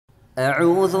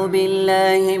أعوذ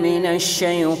بالله من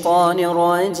الشيطان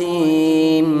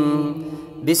الرجيم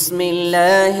بسم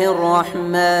الله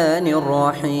الرحمن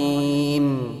الرحيم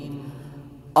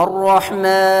الرحمن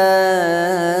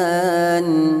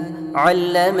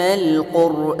علم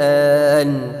القرآن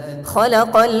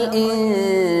خلق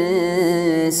الإنسان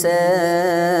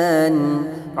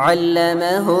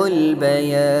علمه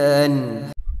البيان.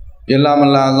 எல்லாம்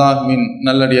அல்ல அல்லாஹ்வின்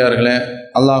நல்லடியார்களே,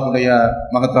 அல்லாஹுடைய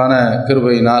மகத்தான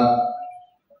கிருபையினால்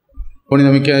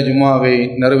புனிதமிக்க ஜும்மாவை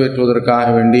நிறைவேற்றுவதற்காக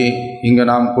வேண்டி இங்கு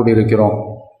நாம் கூடியிருக்கிறோம்.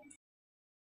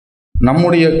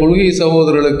 நம்முடைய கொள்கை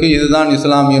சகோதரர்களுக்கு இதுதான்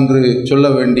இஸ்லாம் என்று சொல்ல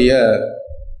வேண்டிய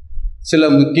சில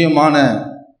முக்கியமான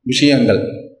விஷயங்கள்,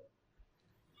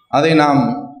 அதை நாம்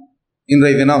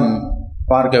இன்றைய தினம்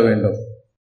பார்க்க வேண்டும்.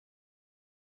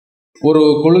 ஒரு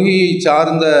கொள்கையை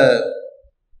சார்ந்த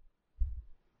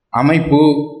அமைப்பு,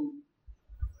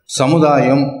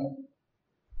 சமுதாயம்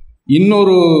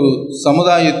இன்னொரு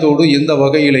சமுதாயத்தோடு எந்த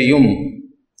வகையிலையும்,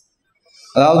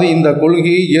 அதாவது இந்த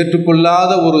கொள்கையை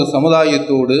ஏற்றுக்கொள்ளாத ஒரு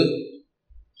சமுதாயத்தோடு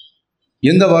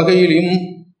எந்த வகையிலும்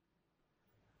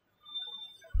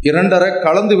இரண்டரை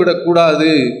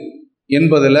கலந்துவிடக்கூடாது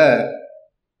என்பதில்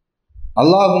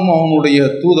அல்லாஹும் அவனுடைய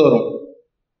தூதரும்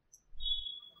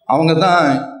அவங்க தான்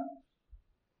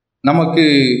நமக்கு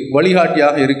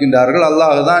வழிகாட்டியாக இருக்கின்றார்கள்.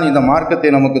 அல்லாஹ் தான் இந்த மார்க்கத்தை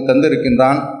நமக்கு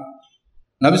தந்திருக்கின்றான்.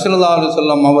 நபி ஸல்லல்லாஹு அலைஹி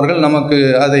வஸல்லம் அவர்கள் நமக்கு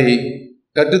அதை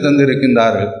கற்று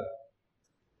தந்திருக்கின்றார்கள்.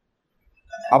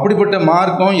 அப்படிப்பட்ட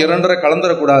மார்க்கம் இரண்டரை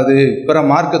கலந்துடக்கூடாது பிற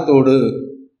மார்க்கத்தோடு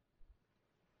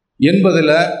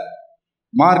என்பதில்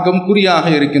மார்க்கம் குறியாக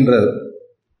இருக்கின்றது.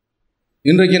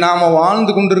 இன்றைக்கு நாம்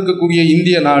வாழ்ந்து கொண்டிருக்கக்கூடிய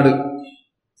இந்திய நாடு,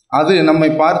 அது நம்மை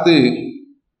பார்த்து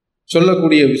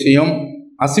சொல்லக்கூடிய விஷயம்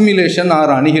அசிமிலேஷன்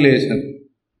ஆர் அனிகிலேஷன்.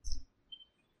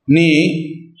 நீ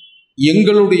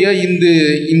எங்களுடைய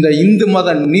இந்த இந்து மத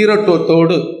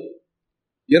நீரோட்டத்தோடு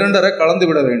இரண்டரை கலந்து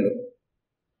விட வேண்டும்.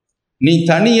 நீ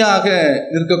தனியாக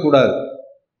நிற்கக்கூடாது.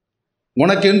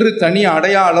 உனக்கென்று தனி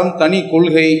அடையாளம், தனி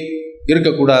கொள்கை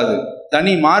இருக்கக்கூடாது,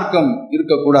 தனி மார்க்கம்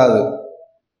இருக்கக்கூடாது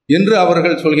என்று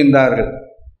அவர்கள் சொல்கின்றார்கள்.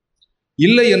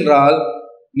 இல்லை என்றால்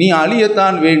நீ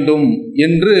அழியத்தான் வேண்டும்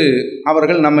என்று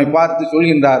அவர்கள் நம்மை பார்த்து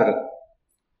சொல்கின்றார்கள்.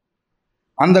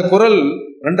 அந்த குரல்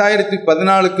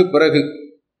 2014க்கு பிறகு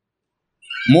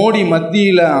மோடி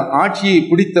மத்தியில் ஆட்சியை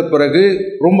பிடித்த பிறகு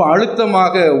ரொம்ப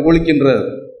அழுத்தமாக ஒலிக்கின்றது.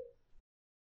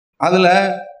 அதில்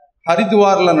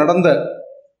ஹரித்வாரில் நடந்த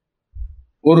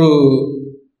ஒரு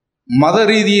மத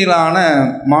ரீதியிலான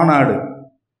மாநாடு,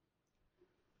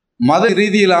 மத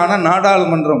ரீதியிலான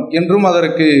நாடாளுமன்றம் என்றும்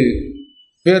அதற்கு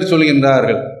பேர்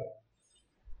சொல்கின்றார்கள்.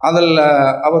 அதில்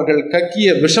அவர்கள் கக்கிய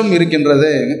விஷம்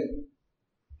இருக்கின்றதே,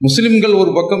 முஸ்லிம்கள்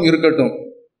ஒரு பக்கம் இருக்கட்டும்,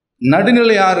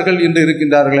 நடுநிலையாளர்கள் என்று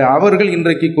இருக்கின்றார்களே அவர்கள்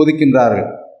இன்றைக்கு கொதிக்கின்றார்கள்.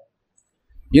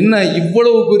 என்ன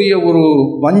இவ்வளவு பெரிய ஒரு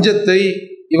வஞ்சத்தை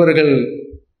இவர்கள்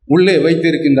உள்ளே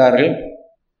வைத்திருக்கின்றார்கள்,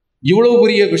 இவ்வளவு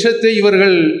பெரிய விஷத்தை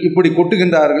இவர்கள் இப்படி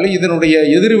கொட்டுகின்றார்கள், இதனுடைய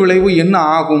எதிர்விளைவு என்ன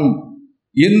ஆகும்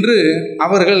என்று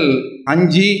அவர்கள்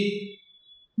அஞ்சி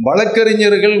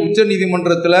வழக்கறிஞர்கள்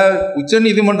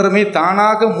உச்சநீதிமன்றமே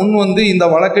தானாக முன் வந்து இந்த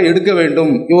வழக்கை எடுக்க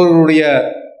வேண்டும், இவர்களுடைய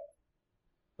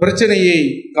பிரச்சனையை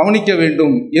கவனிக்க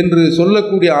வேண்டும் என்று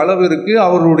சொல்லக்கூடிய அளவிற்கு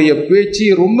அவர்களுடைய பேச்சு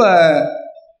ரொம்ப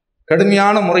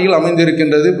கடுமையான முறையில்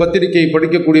அமைந்திருக்கின்றது. பத்திரிகை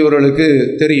படிக்கக்கூடியவர்களுக்கு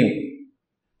தெரியும்.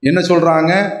 என்ன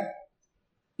சொல்கிறாங்க,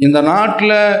 இந்த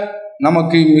நாட்டில்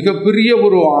நமக்கு மிகப்பெரிய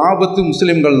ஒரு ஆபத்து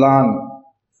முஸ்லிம்கள் தான்,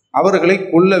 அவர்களை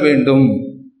கொல்ல வேண்டும்,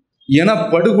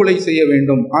 படுகொலை செய்ய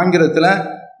வேண்டும். ஆங்கிலத்தில்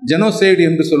ஜெனோசைடு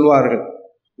என்று சொல்வார்கள்.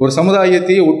 ஒரு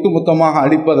சமுதாயத்தை ஒட்டுமொத்தமாக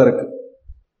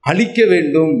அழிக்க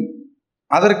வேண்டும்,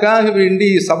 அதற்காக வேண்டி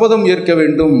சபதம் ஏற்க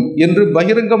வேண்டும் என்று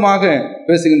பகிரங்கமாக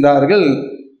பேசுகின்றார்கள்.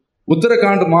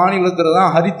 உத்தரகாண்ட் மாநிலத்தில்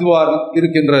தான் ஹரித்வார்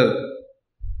இருக்கின்றது.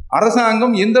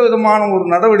 அரசாங்கம் எந்த விதமான ஒரு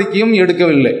நடவடிக்கையும்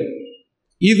எடுக்கவில்லை.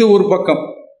 இது ஒரு பக்கம்.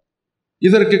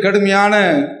 இதற்கு கடுமையான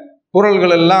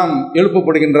குரல்கள் எல்லாம்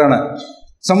எழுப்பப்படுகின்றன.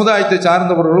 சமுதாயத்தை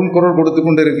சார்ந்தவர்களும் குரல் கொடுத்து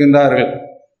கொண்டிருக்கின்றார்கள்.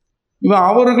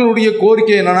 அவர்களுடைய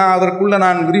கோரிக்கை என்னன்னா, அதற்குள்ள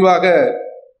நான் விரிவாக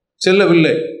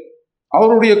செல்லவில்லை.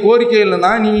 அவருடைய கோரிக்கை இல்லைன்னா,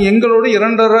 நீ எங்களோடு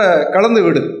இரண்டரை கலந்து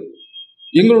விடு,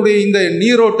 எங்களுடைய இந்த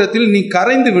நீரோட்டத்தில் நீ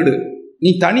கரைந்து விடு, நீ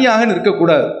தனியாக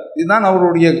நிற்கக்கூடாது. இதுதான்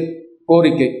அவருடைய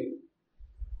கோரிக்கை.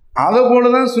 அதை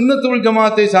போலதான் சுன்னத்துல்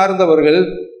ஜமாத்தை சார்ந்தவர்கள்,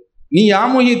 நீ யா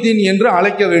முஹித்தீன் என்று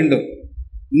அழைக்க வேண்டும்,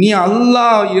 நீ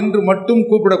அல்லாஹ் என்று மட்டும்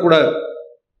கூப்பிடக்கூடாது.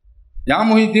 யா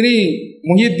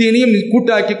முஹித்தீனையும்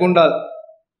கூட்டாக்கி கொண்டால்,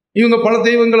 இவங்க பல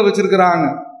தெய்வங்களை வச்சிருக்கிறாங்க,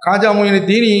 காஜா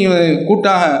மொய்னுத்தீன்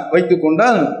கூட்டாக வைத்து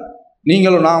கொண்டால்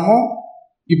நீங்களும் நாமும்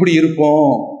இப்படி இருப்போம்,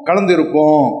 கலந்து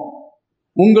இருப்போம்,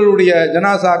 உங்களுடைய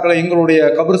ஜனாசாக்களை எங்களுடைய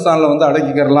கபிரிஸ்தானில் வந்து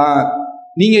அடக்கிக்கிறலாம்,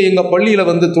 நீங்கள் எங்கள் பள்ளியில்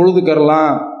வந்து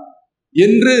தொழுதுக்கரலாம்,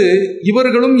 என்று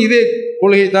இவர்களும் இதே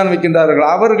கொள்கையைத்தான் வைக்கின்றார்கள்.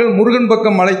 அவர்கள் முருகன்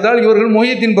பக்கம் அழைத்தால் இவர்கள்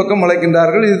மொஹிதீன் பக்கம்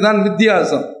அழைக்கின்றார்கள். இதுதான்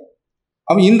வித்தியாசம்.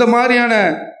 அவன் இந்த மாதிரியான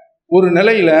ஒரு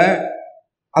நிலையில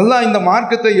அல்லாஹ் இந்த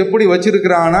மார்க்கத்தை எப்படி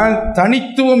வச்சிருக்கிறான்னா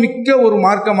தனித்துவமிக்க ஒரு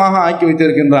மார்க்கமாக ஆக்கி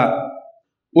வைத்திருக்கின்றான்.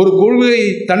 ஒரு கொள்கை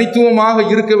தனித்துவமாக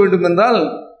இருக்க வேண்டும் என்றால்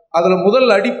அதில் முதல்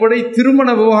அடிப்படை திருமண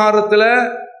விவகாரத்தில்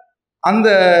அந்த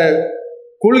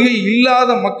கொள்கை இல்லாத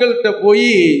மக்கள்கிட்ட போய்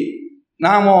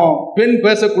நாம் பெண்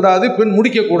பேசக்கூடாது, பெண்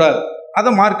முடிக்கக்கூடாது, அதை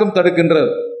மார்க்கம் தடுக்கின்றது.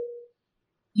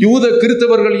 யூத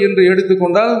கிறிஸ்தவர்கள் என்று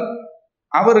எடுத்துக்கொண்டால்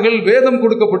அவர்கள் வேதம்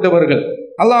கொடுக்கப்பட்டவர்கள்.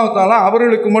 அல்லாஹ் தஆலா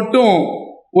அவர்களுக்கு மட்டும்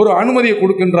ஒரு அனுமதியை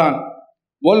கொடுக்கின்றான்.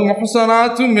 வல்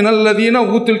முஹ்ஸனாத்து மினல்லதீன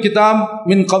ஊத்துல் கிதாப்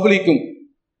மின் கப்லிக்கும்,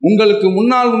 உங்களுக்கு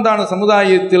முன்னால் உண்டான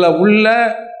சமுதாயத்தில் உள்ள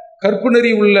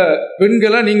கற்புநெறி உள்ள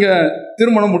பெண்களை நீங்கள்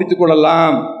திருமணம் முடித்துக்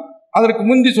கொள்ளலாம். அதற்கு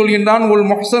முந்தி சொல்கின்றான் வல்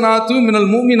முஹ்ஸனாத்து மினல்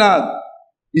மூமினாத்,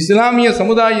 இஸ்லாமிய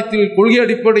சமுதாயத்தில் கொள்கை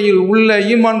அடிப்படையில் உள்ள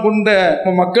ஈமான் கொண்ட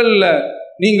மக்களில்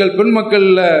நீங்கள் பெண்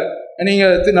மக்களில்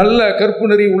நீங்கள் நல்ல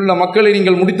கற்புநெறி உள்ள மக்களை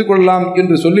நீங்கள் முடித்துக் கொள்ளலாம்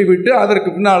என்று சொல்லிவிட்டு அதற்கு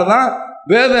பின்னால் தான்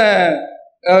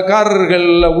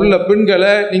வேதக்காரர்களில் உள்ள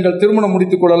பெண்களை நீங்கள் திருமணம்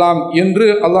முடித்துக் கொள்ளலாம் என்று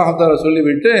அல்லாஹ் தஆலா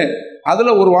சொல்லிவிட்டு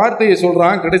அதில் ஒரு வார்த்தையை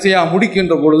சொல்கிறான். கடைசியாக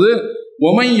முடிக்கின்ற பொழுது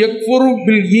ஒமை யக்ஃபுரு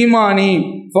பில் ஈமானி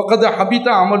ஃபகத் ஹபித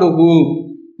அமலுஹு,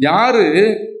 யாரு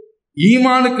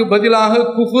ஈமானுக்கு பதிலாக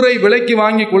குஃபுரை விலைக்கு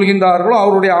வாங்கி கொள்கின்றார்களோ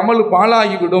அவருடைய அமல்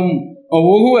பாழாகிவிடும்.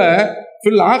 ஒஹுவ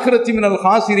ஃபில் ஆகிரத்தி மினல்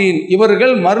ஹாசிரீன்,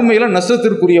 இவர்கள் மறுமையில்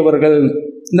நஷ்டத்திற்குரியவர்கள்.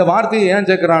 இந்த வார்த்தையை ஏன்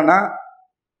சேர்க்கிறான்னா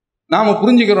நாம்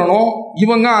புரிஞ்சுக்கிறோம்,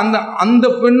 இவங்க அந்த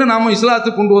பெண்ணை நாம்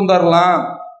இஸ்லாத்துக்கு கொண்டு வந்தாரலாம்,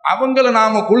 அவங்கள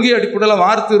நாம் கொள்கை அடிப்படையில்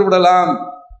வார்த்து விடலாம்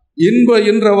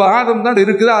என்ற வாதம் தான்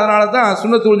இருக்குது. அதனால தான்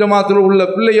சுன்னத்துல் ஜமாத்தில் உள்ள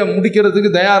பிள்ளைய முடிக்கிறதுக்கு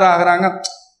தயாராகிறாங்க.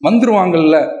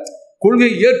 வந்துருவாங்கல்ல, கொள்கை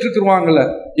ஏற்றுக்குருவாங்கல்ல,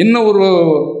 என்ன ஒரு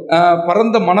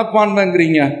பரந்த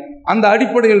மனப்பான்மைங்கிறீங்க, அந்த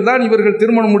அடிப்படையில் தான் இவர்கள்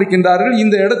திருமணம் முடிக்கின்றார்கள்.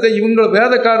 இந்த இடத்தை இவங்க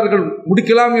வேதக்காரர்கள்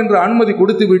முடிக்கலாம் என்று அனுமதி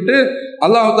கொடுத்து விட்டு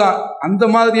அல்லாஹ் தான் அந்த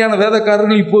மாதிரியான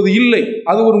வேதக்காரர்கள் இப்போது இல்லை.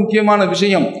 அது ஒரு முக்கியமான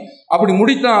விஷயம். அப்படி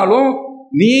முடித்தாலும்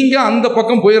நீங்க அந்த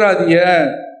பக்கம் போயிடாதீங்க,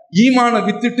 ஈமானை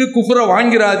வித்துட்டு குஃபரை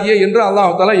வாங்கிறாதியே என்று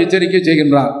அல்லாஹ் தஆலா எச்சரிக்கை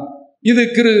செய்கின்றான். இது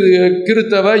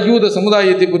கிறித்தவ யூத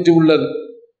சமுதாயத்தை பற்றி உள்ளது.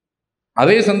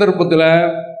 அதே சந்தர்ப்பத்தில்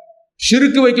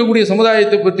ஷிர்க் வைக்கக்கூடிய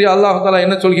சமுதாயத்தை பற்றி அல்லாஹ் தஆலா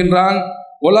என்ன சொல்கின்றான்?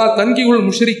 ஒலா தன்கிகுல்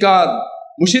முஷ்ரிகாத்,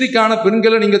 முஷ்ரிக்கான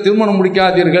பெண்களை நீங்கள் திருமணம்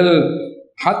முடிக்காதீர்கள்.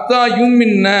 ஹத்தா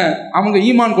யுமின்ன, அவங்க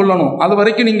ஈமான் கொள்ளணும், அது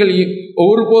வரைக்கும் நீங்கள்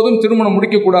ஒருபோதும் திருமணம்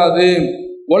முடிக்கக்கூடாது.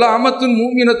 ஒலா அமத்துன்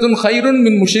மூமினத்துன் ஹைருன்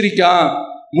மின் முஷ்ரிகா,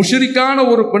 முஷ்ரிக்கான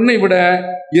ஒரு பெண்ணை விட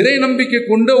இறை நம்பிக்கை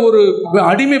கொண்ட ஒரு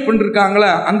அடிமை பெண்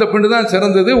இருக்காங்களே அந்த பெண்ணு தான்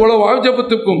சிறந்தது. உலக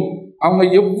வாஜபத்துக்கும், அவங்க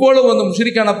எவ்வளவு அந்த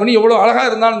முஷ்ரிக்கான பெண் எவ்வளோ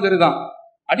அழகாக இருந்தாலும் சரிதான்,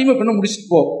 அடிமை பெண்ணை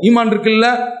முடிச்சுட்டு போ, ஈமான் இருக்குல்ல,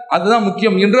 அதுதான்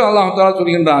முக்கியம் என்று அல்லாஹ் தஆலா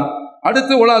சொல்கின்றான்.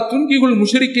 அடுத்து ஒலா துன்கிகுல்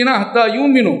முஷ்ரிக்கீன ஹத்தா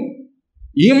யூமினு,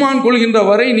 ஈமான் கொள்கின்ற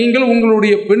வரை நீங்கள்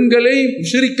உங்களுடைய பெண்களை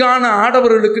முஷ்ரிக்கான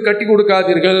ஆடவர்களுக்கு கட்டி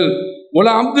கொடுக்காதீர்கள்.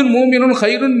 ஒலா அப்துல் மூமினுன்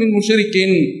ஹைருன் மின்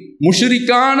முஷ்ரிக்கின்,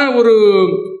 முஷ்ரிக்கான ஒரு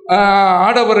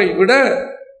ஆடவரை விட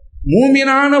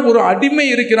மூமினான ஒரு அடிமை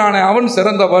இருக்கிறானே அவன்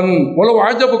சிறந்தவன். உலக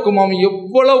வாஜபுக்கும், அவன்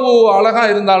எவ்வளவு அழகா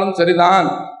இருந்தாலும் சரிதான்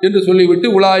என்று சொல்லிவிட்டு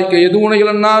உலாய்க்க எது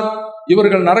உணையிலன்னார்,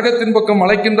 இவர்கள் நரகத்தின் பக்கம்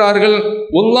அழைக்கின்றார்கள்.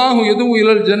 ஒல்லாஹு எதுவும்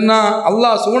இலல் ஜன்னா,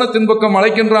 அல்லாஹ் சுவனத்தின் பக்கம்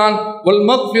அழைக்கின்றான். வல்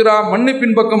மக்ஃபிரா,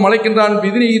 மன்னிப்பின் பக்கம் அழைக்கின்றான்.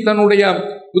 பிதினி, தன்னுடைய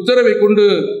உத்தரவை கொண்டு,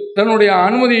 தன்னுடைய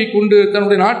அனுமதியை கொண்டு,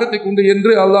 தன்னுடைய நாட்டத்தை கொண்டு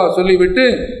என்று அல்லாஹ் சொல்லிவிட்டு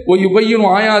ஒய்யுபையின்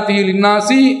ஆயாத்தியில்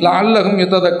இன்னாசி லஅல்லஹும்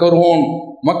யததக்கரூன்,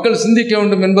 மக்கள் சிந்திக்க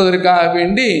வேண்டும் என்பதற்காக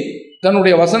வேண்டி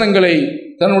தன்னுடைய வசனங்களை,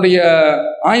 தன்னுடைய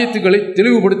ஆயத்துக்களை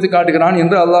தெளிவுபடுத்தி காட்டுகிறான்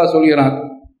என்று அல்லாஹ் சொல்கிறான்.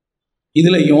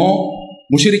 இதுலையும்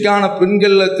முஷ்ரிக்கான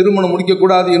பெண்களில் திருமணம்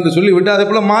முடிக்கக்கூடாது என்று சொல்லிவிட்டு அதே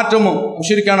போல் மாற்றமும்,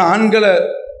 முஷ்ரிக்கான ஆண்களை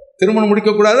திருமணம்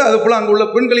முடிக்கக்கூடாது, அதே போல் அங்கே உள்ள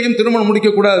பெண்களையும் திருமணம்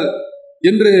முடிக்கக்கூடாது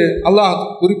என்று அல்லாஹ்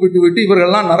குறிப்பிட்டு விட்டு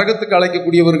இவர்கள்லாம் நரகத்துக்கு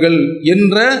அழைக்கக்கூடியவர்கள்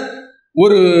என்ற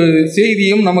ஒரு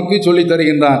செய்தியும் நமக்கு சொல்லி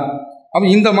தருகின்றார். அப்போ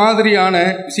இந்த மாதிரியான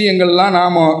விஷயங்கள்லாம்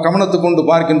நாம் கவனத்தை கொண்டு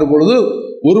பார்க்கின்ற பொழுது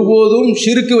ஒருபோதும்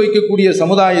ஷிர்க் வைக்கக்கூடிய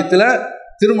சமுதாயத்தில்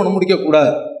திருமணம்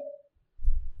முடிக்கக்கூடாது.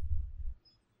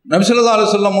 நபி ஸல்லல்லாஹு அலைஹி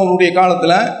வஸல்லம் அவருடைய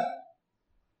காலத்தில்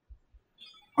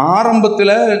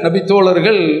ஆரம்பத்தில்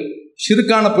நபித்தோழர்கள்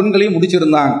ஷிர்கான பெண்களையும்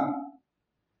முடிச்சிருந்தாங்க.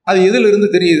 அது எதிலிருந்து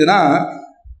தெரியுதுன்னா,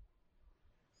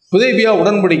 ஹுதைபியா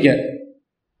உடன்படிக்கை,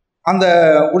 அந்த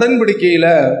உடன்படிக்கையில்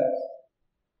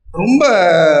ரொம்ப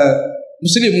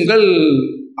முஸ்லிம்கள்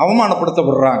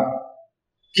அவமானப்படுத்தப்படுறாங்க,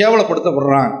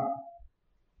 கேவலப்படுத்தப்படுறாங்க.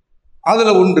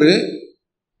 அதில் ஒன்று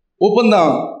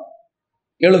ஒப்பந்தம்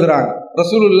எழுதுகிறாங்க.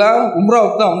 ரசூலுல்லாஹ்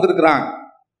உம்ராவுக்கு தான் வந்திருக்கிறாங்க,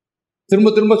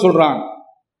 திரும்ப திரும்ப சொல்கிறாங்க,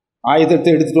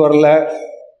 ஆயுதத்தை எடுத்துகிட்டு வரல,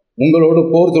 உங்களோடு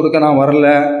போர் தொடுக்க நான் வரல,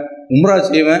 உம்ரா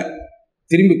செய்வேன்,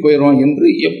 திரும்பி போயிடுவோம் என்று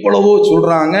எவ்வளவோ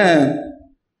சொல்கிறாங்க.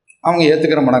 அவங்க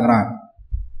ஏற்றுக்கிற மாட்டேங்கிறாங்க.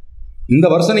 இந்த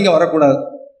வருஷம் நீங்கள் வரக்கூடாது,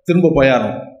 திரும்ப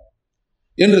போயாரும்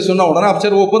என்று சொன்ன உடனே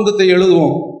சரி ஒப்பந்தத்தை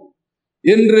எழுதுவோம்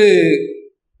என்று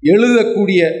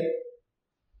எழுதக்கூடிய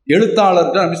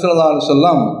எழுத்தாளர்கிட்ட நபி ஸல்லல்லாஹு அலைஹி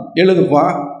வஸல்லம்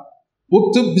எழுதுப்பான்.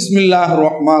 உக்துப் பிஸ்மில்லாஹிர்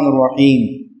ரஹ்மானிர் ரஹீம்,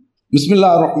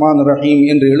 பிஸ்மில்லாஹிர் ரஹ்மானிர் ரஹீம்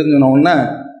என்று எழுதின உடனே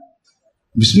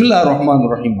பிஸ்மில்லாஹிர்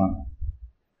ரஹ்மானிர் ரஹீமா,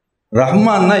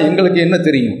 ரஹ்மான்னா எங்களுக்கு என்ன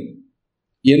தெரியும்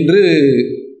என்று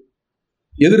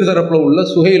எதிர்தரப்பில் உள்ள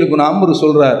சுஹைல் இப்னு அம்ர்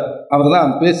சொல்கிறார். அவர்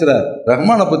தான் பேசுகிறார்.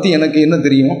 ரஹ்மானை பற்றி எனக்கு என்ன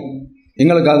தெரியும்,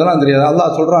 எங்களுக்கு அதெல்லாம் தெரியாது.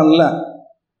 அல்லாஹ் சொல்கிறான்ல,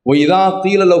 ஒய்தா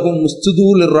கீல லஹும் உஸ்ஜுது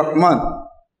லிர்-ரஹ்மான்,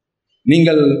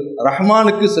 நீங்கள்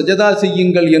ரஹ்மானுக்கு சஜதா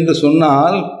செய்யுங்கள் என்று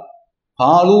சொன்னால்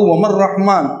காலு வமர்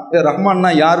ரஹ்மான்,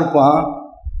 ரஹ்மான்னா யாருப்பா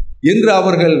என்று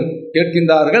அவர்கள்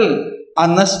கேட்கின்றார்கள்.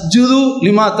 அனஸ்ஜுது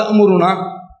லிமா தஅமுருனா,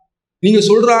 நீங்கள்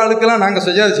சொல்கிற ஆளுக்கெல்லாம் நாங்கள்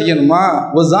சஜதா செய்யணுமா?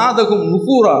 வஸாதகும்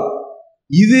நுஃபூரா,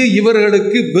 இது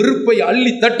இவர்களுக்கு வெறுப்பை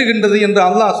அள்ளி தட்டுகின்றது என்று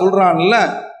அல்லாஹ் சொல்கிறான்ல,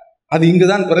 அது இங்கு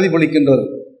தான் பிரதிபலிக்கின்றது.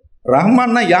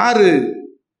 ரஹ்மான்னா யாரு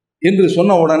என்று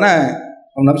சொன்ன உடனே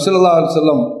நபி ஸல்லல்லாஹு அலைஹி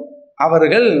வஸல்லம்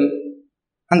அவர்கள்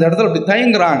அந்த இடத்துல அப்படி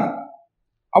தயங்குறாங்க.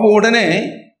 அப்போ உடனே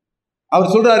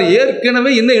அவர் சொல்கிறார்,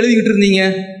 ஏற்கனவே என்ன எழுதிக்கிட்டு இருந்தீங்க?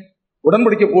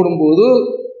 உடன்படிக்கை போடும்போது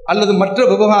அல்லது மற்ற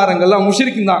விவகாரங்கள்லாம்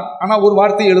முஷ்ரிக் தான், ஆனால் ஒரு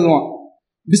வார்த்தை எழுதுவான்,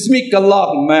 பிஸ்மிக்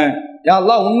அல்லாஹும்ம, யா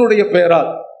அல்லாஹ் உன்னுடைய பெயரால்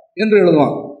என்று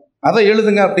எழுதுவான். அதை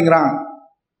எழுதுங்க அப்படிங்கிறான்.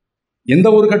 எந்த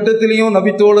ஒரு கட்டத்திலையும்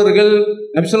நபித்தோழர்கள்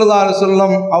நபி ஸல்லல்லாஹு அலைஹி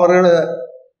வஸல்லம் அவர்களை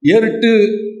ஏறிட்டு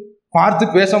பார்த்து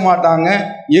பேச மாட்டாங்க,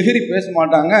 எகிரி பேச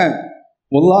மாட்டாங்க.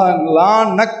 லா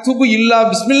நக்துபு இல்லா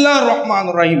பிஸ்மில்லாஹிர்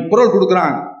ரஹ்மானிர் ரஹீம் குரல்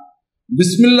கொடுக்குறாங்க.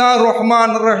 பிஸ்மில்லாஹிர்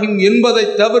ரஹ்மானிர் ரஹீம் என்பதை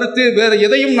தவிர்த்து வேற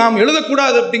எதையும் நாம்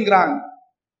எழுதக்கூடாது அப்படிங்கிறாங்க.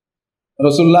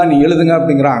 ரசூலுல்லாஹ் நீ எழுதுங்க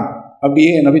அப்படிங்கிறாங்க.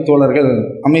 அப்படியே நபித்தோழர்கள்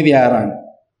அமைதியாகிறாங்க.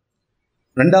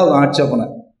 ரெண்டாவது ஆட்சேபனை,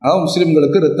 அதாவது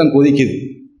முஸ்லிம்களுக்கு ரத்தம் கொதிக்குது.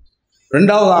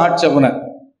 ரெண்டாவது ஆட்சேபனை,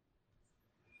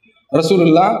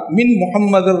 ரசூலுல்லாஹ் மின்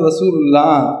முஹம்மது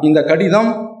ரசூலுல்லாஹ், இந்த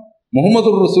கடிதம் முஹம்மது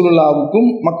ரசூலுல்லாவுக்கும்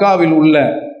மக்காவில் உள்ள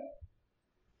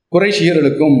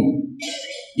குறைஷியர்களுக்கும்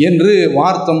என்று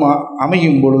வார்த்தம்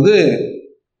அமையும் பொழுது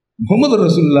முஹம்மது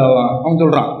ரசூலுல்லாவா அவன்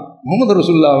சொல்கிறான். முஹம்மது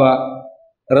ரசூலுல்லாவா,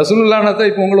 ரசூலுல்லானா தான்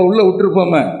இப்போ உங்களை உள்ளே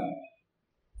விட்டுருப்போமே,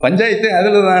 பஞ்சாயத்து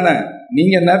அதில் தானே,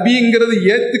 நீங்கள் நபிங்கிறது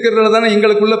ஏற்றுக்கிறதுல தானே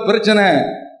எங்களுக்குள்ள பிரச்சனை,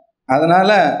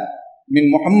 அதனால் மின்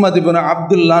முஹம்மது இப்னு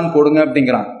அப்துல்லான்னு போடுங்க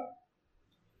அப்படிங்கிறான்.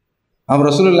 அவர்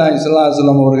ரசூலுல்லாஹி ஸல்லல்லாஹு அலைஹி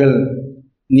வஸல்லம் அவர்கள்,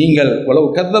 நீங்கள் உளவு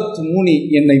கதப்து மூனி,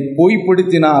 என்னை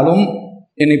பொய்ப்படுத்தினாலும்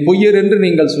என்னை பொய்யர் என்று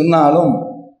நீங்கள் சொன்னாலும்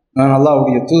நான்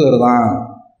அல்லாஹ்வுடைய தூதர் தான்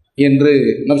என்று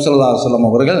நபி ஸல்லல்லாஹு அலைஹி வஸல்லம்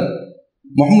அவர்கள்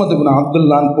முஹம்மது இப்னு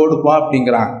அப்துல்லான்னு போடுப்பா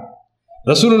அப்படிங்கிறாங்க.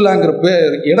 ரசூலுல்லாங்கிற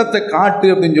பேர் இடத்தை காட்டு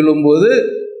அப்படின்னு சொல்லும்போது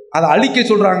அதை அழிக்க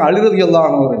சொல்கிறாங்க. அழுகிறது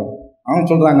எல்லாம் அவன்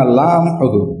சொல்கிறாங்க, லாம்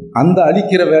அந்த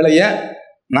அழிக்கிற வேலையை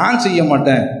நான் செய்ய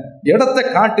மாட்டேன், இடத்தை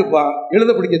காட்டுப்பா.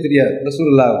 எழுத படிக்க தெரியாது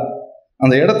ரசூலுல்லா,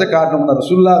 அந்த இடத்தை காட்டணும்னா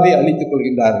ரசூலுல்லாவே அழித்துக்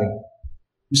கொள்கின்றார்கள்.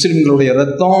 முஸ்லிம்களுடைய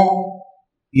ரத்தம்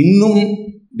இன்னும்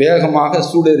வேகமாக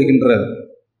சூடேறுகின்றது.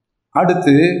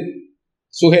 அடுத்து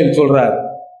சுஹைல் சொல்றார்,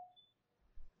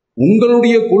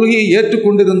 உங்களுடைய கொள்கையை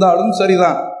ஏற்றுக்கொண்டிருந்தாலும்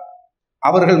சரிதான்,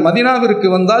 அவர்கள் மதீனாவிற்கு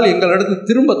வந்தால் எங்களிடத்து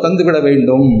திரும்ப தந்துவிட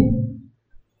வேண்டும்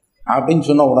அப்படின்னு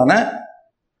சொன்ன உடனே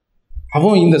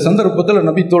அவன் இந்த சந்தர்ப்பத்தில்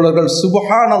நபித்தோழர்கள்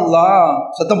சுப்ஹானல்லாஹ்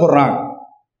சத்தம் போடுறாங்க.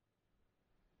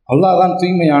 அல்லாஹ் தான்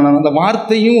தூய்மையானவன், அந்த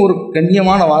வார்த்தையும் ஒரு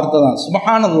கண்ணியமான வார்த்தை தான்.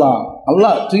 சுப்ஹானல்லாஹ்,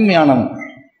 அல்லாஹ் தூய்மையானவன்,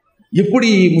 எப்படி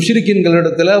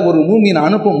முஷ்ரிக்கின்களிடத்தில் ஒரு மூமினை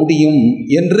அனுப்ப முடியும்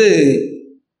என்று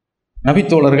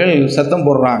நபித்தோழர்கள் சத்தம்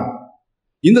போடுறாங்க.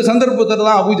 இந்த சந்தர்ப்பத்தில்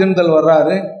தான் அபூ ஜந்தல்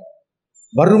வர்றாரு.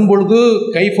 வரும் பொழுது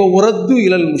கைஃப உரத்து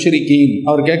இலல் முஷ்ரிக்கீன்,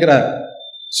 அவர் கேட்குறார்.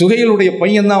 சுஹைலுடைய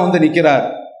பையன் தான் வந்து நிற்கிறார்.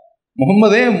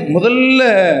 முகம்மதே, முதல்ல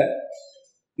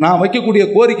நான் வைக்கக்கூடிய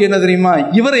கோரிக்கை என்ன தெரியுமா,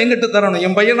 இவரை எங்கிட்ட தரணும்,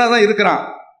 என் பையனாக தான் இருக்கிறான்,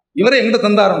 இவரை எங்கிட்ட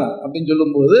தந்தாரணும் அப்படின்னு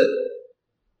சொல்லும்போது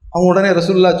அவங்க உடனே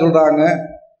ரசூலுல்லாஹ் சொல்கிறாங்க,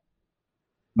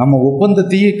 நம்ம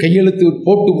ஒப்பந்தத்தையே கையெழுத்து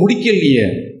போட்டு முடிக்கலையே,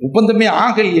 ஒப்பந்தமே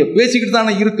ஆகலையே, பேசிக்கிட்டு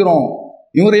தானே இருக்கிறோம்,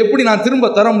 இவரை எப்படி நான் திரும்ப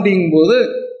தர முடியும் போது,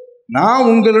 நான்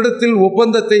உங்களிடத்தில்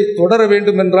ஒப்பந்தத்தை தொடர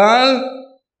வேண்டும் என்றால்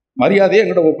மரியாதையை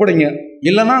எங்கிட்ட ஒப்படைங்க,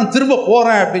 இல்லைன்னா நான் திரும்ப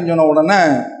போகிறேன் அப்படின்னு சொன்ன உடனே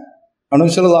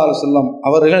நபி ஸல்லல்லாஹு அலைஹி வஸல்லம்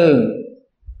அவர்கள்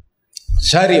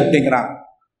சரி அப்படிங்கிறாங்க.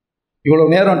 இவ்வளோ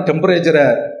நேரம் டெம்பரேச்சரை,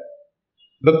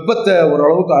 வெப்பத்தை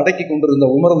ஓரளவுக்கு அடக்கி கொண்டிருந்த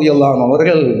உமர் ரலியல்லாஹு அன்ஹு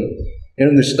அவர்கள்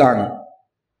எழுந்துச்சிட்டாங்க.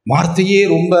 வார்த்தையே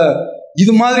ரொம்ப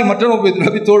இது மாதிரி மற்ற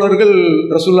நபி தோழர்கள்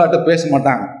ரசூலுல்லாஹ்ட்ட பேச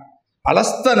மாட்டாங்க.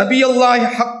 அலஸ்த நபி அல்லாஹி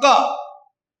ஹக்கா,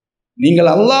 நீங்கள்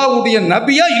அல்லாஹ்வுடைய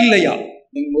நபியா இல்லையா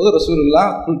அப்படிங்கும்போது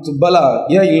ரசூலுல்லாஹ் குல்து பலா,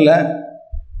 ஏன் இல்லை.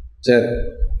 சரி,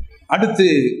 அடுத்து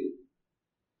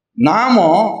நாமோ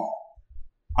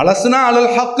அலஸ்னா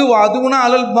அலல் ஹக்கு அதுனா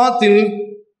அலல் பாத்தில்,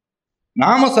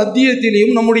 நாம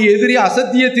சத்தியத்திலையும் நம்முடைய எதிரி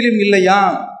அசத்தியத்திலும் இல்லையா,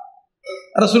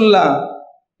 ரசூலுல்லாஹ்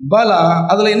பலா,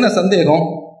 அதில் என்ன சந்தேகம்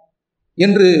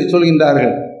என்று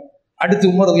சொல்கின்றார்கள். அடுத்து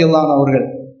உமர் ரலியல்லாஹு அன்ஹு அவர்கள்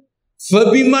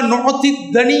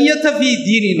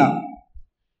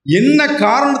என்ன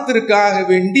காரணத்திற்காக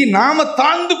வேண்டி நாம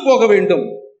தாழ்ந்து போக வேண்டும்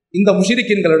இந்த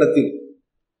முஷ்ரிக்கீன்களிடத்தில்,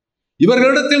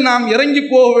 இவர்களிடத்தில் நாம் இறங்கி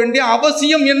போக வேண்டிய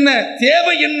அவசியம் என்ன,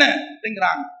 தேவை என்ன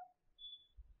அப்படிங்கிறாங்க.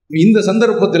 இந்த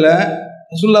சந்தர்ப்பத்தில்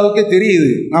ரசூலுல்லாஹ்வுக்கே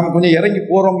தெரியுது நாம் கொஞ்சம் இறங்கி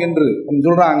போறோம் என்று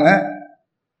சொல்றாங்க.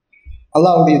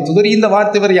 அல்லாஹ்வுடைய தூதர், இந்த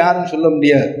வார்த்தை வேறு யாரும் சொல்ல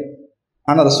முடியாது,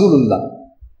 ஆனால் ரசூலுல்லாஹ்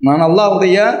நான்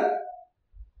அல்லாஹ்வுடைய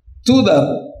தூதர்,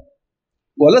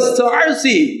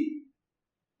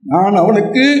 நான்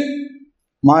அவனுக்கு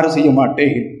மாறு செய்ய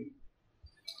மாட்டேன்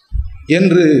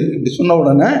என்று இப்படி சொன்ன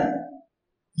உடனே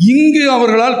இங்கு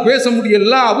அவர்களால் பேச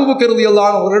முடியல. அபூபக்கர் ரலியல்லாஹு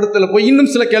அன்ஹு ஒரு இடத்துல போய்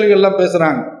இன்னும் சில கேள்விகள் எல்லாம்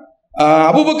பேசுறாங்க.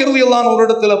 அபூபக்கர் ரலியல்லாஹு அன்ஹு ஒரு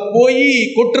இடத்துல போய்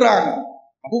கொட்டுறாங்க.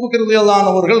 அபூபக்கர் ரலியல்லாஹு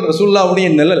அன்ஹு அவர்கள் ரசூலுல்லாஹ்வுடைய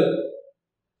நிழல்,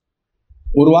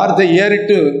 ஒரு வார்த்தை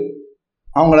ஏறிட்டு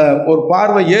அவங்கள ஒரு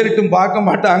பார்வை ஏறிட்டும் பார்க்க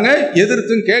மாட்டாங்க,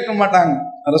 எதிர்த்தும் கேட்க மாட்டாங்க.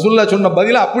 ரசூலுல்லாஹ் சொன்ன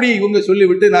பதில அப்படி இவங்க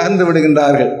சொல்லிவிட்டு நகர்ந்து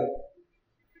விடுகின்றார்கள்.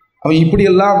 அவங்க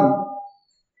இப்படியெல்லாம்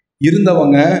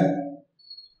இருந்தவங்க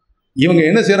இவங்க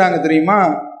என்ன செய்யறாங்க தெரியுமா?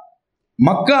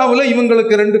 மக்காவில்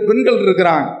இவங்களுக்கு 2 பெண்கள்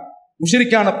இருக்கிறாங்க,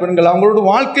 முஷ்ரிக்கான பெண்கள். அவங்களோட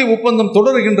வாழ்க்கை ஒப்பந்தம்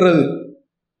தொடர்கின்றது.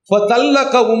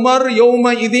 உமர்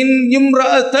யௌமஇதின்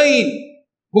இம்ரஅத்தைன்,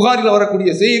 புகாரில்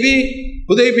வரக்கூடிய செய்தி,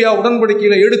 ஹுதைபியா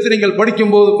உடன்படிக்கையில எடுத்து நீங்கள்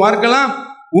படிக்கும் போது பார்க்கலாம்.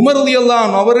 உமர் ரலியல்லாஹு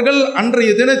அன்ஹு அவர்கள்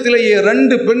அன்றைய தினத்திலேயே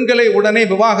 2 பெண்களை உடனே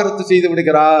விவாகரத்து செய்து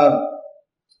விடுகிறார்.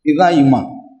 இதுதான் ஈமான்.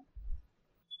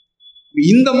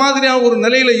 இந்த மாதிரியான ஒரு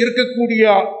நிலையில இருக்கக்கூடிய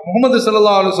முஹம்மது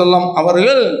ஸல்லல்லாஹு அலைஹி வஸல்லம்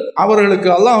அவர்களுக்கு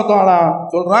அல்லாஹ் தஆலா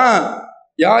சொல்றான்,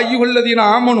 யா அய்யுஹல்லதீன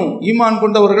ஆமனு, ஈமான்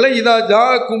கொண்டவர்களே, இதா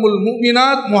ஜாஅக்குமுல்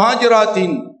முஃமினாத்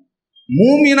முஹாஜிராத்தின்,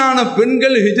 மூமினான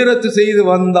பெண்கள் ஹிஜ்ரத் செய்து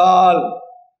வந்தால்,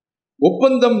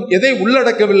 ஒப்பந்தம் எதை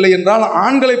உள்ளடக்கவில்லை என்றால்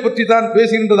ஆண்களை பற்றி தான்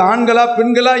பேசுகின்றது, ஆண்களா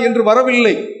பெண்களா என்று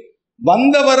வரவில்லை.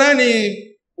 வந்தவரை நீ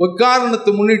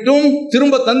காரணத்தை முன்னிட்டும்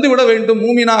திரும்ப தந்துவிட வேண்டும்,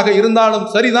 மூமினாக இருந்தாலும்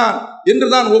சரிதான்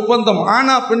என்றுதான் ஒப்பந்தம்.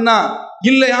 ஆனா பெண்ணா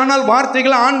இல்லை, ஆனால்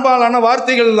வார்த்தைகள் ஆண்பாலான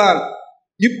வார்த்தைகள் தான்.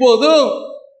 இப்போது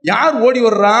யார் ஓடி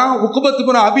வர்றா? உக்பத்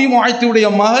இப்னு அபீ முஆய்த்துடைய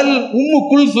மகள் உம்மு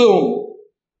குல்சூம்,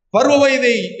 பருவ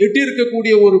வயதை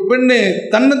எட்டியிருக்கக்கூடிய ஒரு பெண்ணு,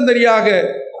 தன்னந்தனியாக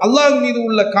அல்லாஹ் மீது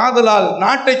உள்ள காதலால்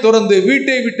நாட்டை துறந்து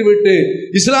வீட்டை விட்டுவிட்டு,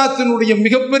 இஸ்லாத்தினுடைய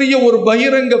மிகப்பெரிய ஒரு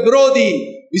பகிரங்க விரோதி,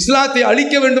 இஸ்லாத்தை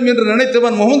அழிக்க வேண்டும் என்று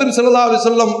நினைத்தவன், முஹம்மது ஸல்லல்லாஹு அலைஹி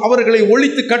வஸல்லம் அவர்களை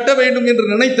ஒழித்து கட்ட வேண்டும் என்று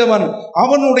நினைத்தவன்,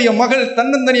 அவனுடைய மகள்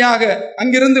தன்னந்தனியாக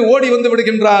அங்கிருந்து ஓடி வந்து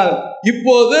விடுகின்றாள்.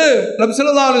 இப்போது நபி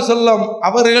ஸல்லல்லாஹு அலைஹி வஸல்லம்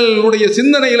அவர்களுடைய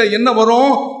சிந்தனையில என்ன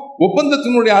வரும்?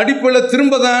 ஒப்பந்தத்தினுடைய அடிப்படையில்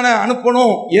திரும்ப தானே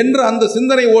அனுப்பணும் என்ற அந்த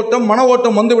சிந்தனை ஓட்டம், மன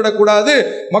ஓட்டம் வந்துவிடக்கூடாது.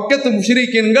 மக்கத்து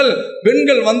முஷ்ரிக்கீன்கள்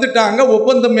பெண்கள் வந்துட்டாங்க,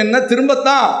 ஒப்பந்தம் என்ன,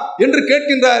 திரும்பத்தான் என்று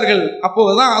கேட்கின்றார்கள்.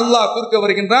 அப்போதுதான் அல்லாஹ் குறுக்க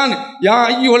வருகின்றான், யா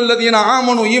அய்யுஹல்லதீன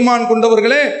ஆமனு, ஈமான்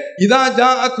கொண்டவர்களே, இதா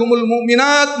ஜாஅக்குமுல்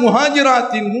முஃமினாத்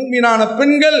முஹாஜிராத்தின், மூமினான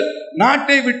பெண்கள்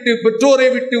நாட்டை விட்டு, பெற்றோரை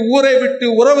விட்டு, ஊரை விட்டு,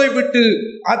 உறவை விட்டு,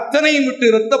 அத்தனையும் விட்டு,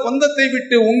 இரத்த பந்தத்தை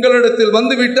விட்டு உங்களிடத்தில்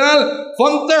வந்துவிட்டால்,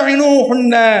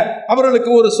 ஃபம்தஹினூஹுன்ன,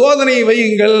 அவர்களுக்கு ஒரு சோதனையை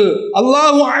வையுங்கள்.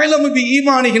 அல்லாஹு அஅலமு பி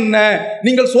ஈமானிஹின்ன,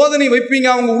 நீங்கள் சோதனை வைப்பீங்க,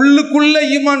 அவங்க உள்ளுக்குள்ள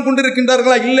ஈமான்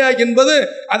கொண்டிருக்கின்றார்களா இல்லையா என்பது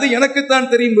அது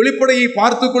எனக்குத்தான் தெரியும், வெளிப்படையை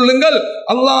பார்த்து கொள்ளுங்கள்.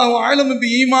 அல்லாஹு அஅலமு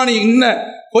பி ஈமானிஹின்ன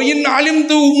ஃபஇன்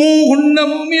அலிம்துமூஹுன்ன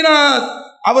முஃமினாத்,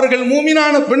 அவர்கள்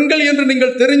மூமினான பெண்கள் என்று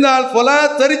நீங்கள் தெரிந்தால், ஃபலா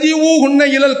தர்ஜிஊஹுன்ன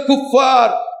இலல்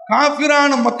குஃபார்,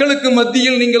 காஃபிரான மக்களுக்கு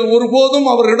மத்தியில் நீங்கள் ஒருபோதும்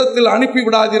அவர்களிடத்தில் அனுப்பி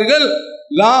விடாதீர்கள்.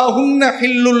 லா ஹுன்ன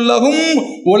ஹில்லுல் லஹும்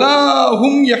வலா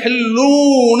ஹும்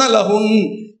யஹில்லூன லஹும்,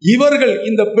 இவர்கள்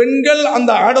இந்த பெண்கள்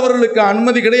அந்த ஆடவர்களுக்கு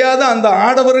அனுமதி கிடையாது, அந்த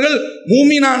ஆடவர்கள்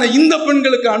மூமினான இந்த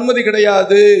பெண்களுக்கு அனுமதி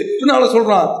கிடையாது. இதனால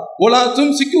சொல்றான், வலா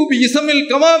தும்சிகு பி இஸ்மில்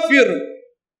கவாஃபிர்,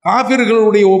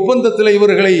 காபிர்களுடைய ஒப்பந்தத்தில்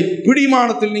இவர்களை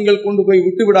பிடிமானத்தில் நீங்கள் கொண்டு போய்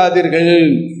விட்டு விடாதீர்கள்.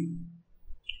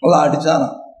 அல்லாஹ்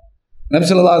அடிச்சாராம். நபி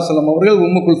ஸல்லல்லாஹு அலைஹி வஸல்லம் அவர்கள்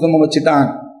உம்மு குல்சூமை வச்சுட்டான்,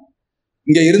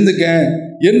 இங்க இருந்துக்க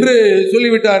என்று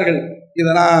சொல்லிவிட்டார்கள்.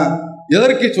 இதை நான்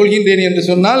எதற்கு சொல்கின்றேன் என்று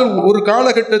சொன்னால், ஒரு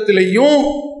காலகட்டத்திலேயும்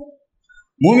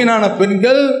மூமினான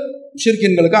பெண்கள்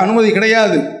முஷ்ரிக்கீன்களுக்கு அனுமதி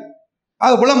கிடையாது.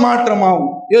 அதுபோல மாற்றமாகும்,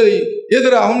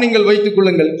 எதிராகவும் நீங்கள் வைத்துக்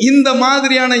கொள்ளுங்கள். இந்த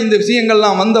மாதிரியான இந்த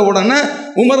விஷயங்கள்லாம் வந்த உடனே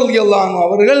உமர் ரலியல்லாஹு அன்ஹு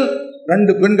அவர்கள்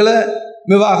 2 பெண்களை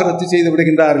விவாகரத்து செய்து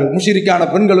விடுகின்றார்கள். முஷ்ரிக்கான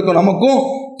பெண்களுக்கும் நமக்கும்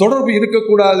தொடர்பு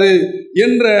இருக்கக்கூடாது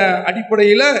என்ற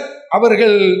அடிப்படையில்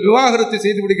அவர்கள் விவாகரத்து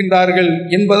செய்து விடுகின்றார்கள்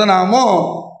என்பதை நாம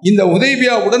இந்த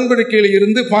ஹுதைபியா உடன்படிக்கையில்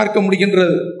இருந்து பார்க்க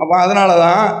முடிகின்றது. அப்போ அதனால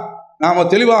தான் நாம்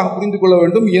தெளிவாக புரிந்து கொள்ள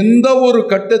வேண்டும், எந்த ஒரு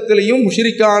கட்டத்திலையும்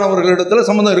முஷ்ரிக்கானவர்களிடத்தில்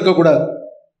சம்பந்தம் இருக்கக்கூடாது,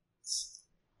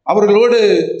 அவர்களோடு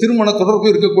திருமண தொடர்பு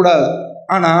இருக்கக்கூடாது.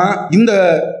 ஆனால் இந்த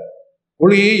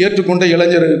ஒளியை ஏற்றுக்கொண்ட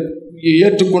இளைஞர்,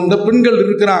 ஏற்றுக்கொண்ட பெண்கள்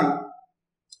இருக்கிறாங்க,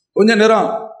 கொஞ்ச நேரம்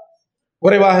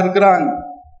குறைவாக இருக்கிறாங்க.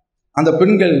 அந்த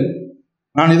பெண்கள்,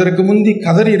 நான் இதற்கு முந்தி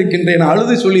கதறி இருக்கின்றேன்,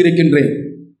 அழுது சொல்லியிருக்கின்றேன்,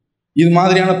 இது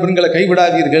மாதிரியான பெண்களை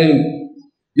கைவிடாதீர்கள்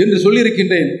என்று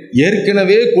சொல்லியிருக்கின்றேன்.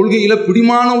 ஏற்கனவே கொள்கையில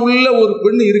பிடிமானம் உள்ள ஒரு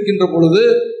பெண் இருக்கின்ற பொழுது,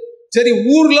 சரி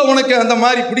ஊர்ல உனக்கு அந்த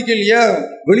மாதிரி பிடிக்கலையா,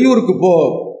 வெளியூருக்கு போ,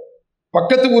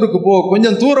 பக்கத்து ஊருக்கு போ,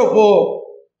 கொஞ்சம் தூரம் போ.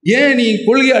 ஏன் நீ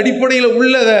கொள்கை அடிப்படையில்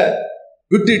உள்ளதை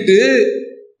விட்டுட்டு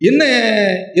என்ன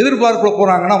எதிர்பார்ப்பில்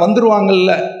போறாங்கன்னா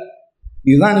வந்துருவாங்கல்ல,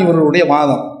 இதுதான் இவர்களுடைய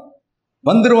வாதம்.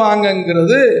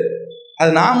 வந்துருவாங்கங்கிறது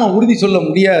அது நாம உறுதி சொல்ல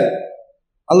முடியாது.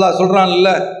 அல்லாஹ் சொல்றான்ல,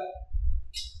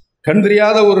 கண்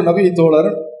தெரியாத ஒரு நபி தோழர்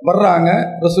வர்றாங்க,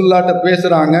 ரசூலுல்லாஹ்ட்ட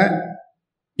பேசுறாங்க.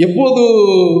 எப்போது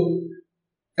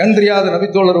கண் தெரியாத நபி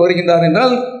தோழர் வருகின்றார்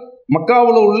என்றால்,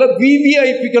 மக்காவில் உள்ள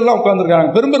விவிஐபிக்கெல்லாம்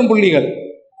உட்கார்ந்துருக்காங்க, பெரும் பெரும் புள்ளிகள்.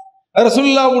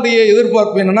 ரசூலுல்லாஹ்வுடைய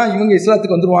எதிர்பார்ப்பு என்னன்னா, இவங்க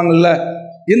இஸ்லாத்துக்கு வந்துருவாங்கல்ல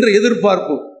என்ற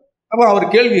எதிர்பார்ப்பு. அப்போ அவர்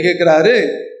கேள்வி கேட்கிறாரு.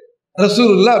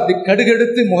 ரசூலுல்லாஹ் அப்படி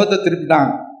கடுகெடுத்து முகத்தை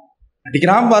திருப்பிட்டாங்க.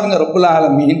 அடிக்கிறான் பாருங்க ரப்புல்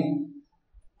ஆலமீன்.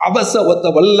 அபஸ வத்த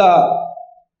வல்லா,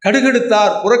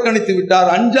 கடுகெடுத்தார், புறக்கணித்து விட்டார்.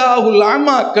 அஞ்சாஹுல்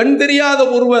ஆமா, கண் தெரியாத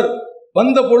ஒருவர்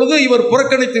வந்த பொழுது இவர்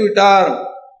புறக்கணித்து விட்டார்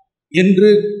என்று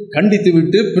கண்டித்து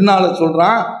விட்டு பின்னால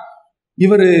சொல்றான்,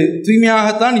 இவர்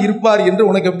தூய்மையாகத்தான் இருப்பார் என்று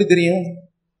உனக்கு எப்படி தெரியும்?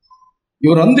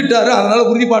 இவர் வந்துட்டாரு, அதனால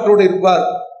உறுதிப்பாட்டோடு இருப்பார்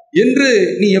என்று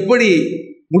நீ எப்படி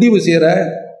முடிவு செய்ற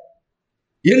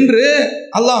என்று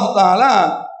அல்லாஹ் தஆலா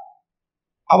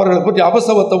அவர்களை பற்றி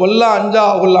அபசவத்த வல்லா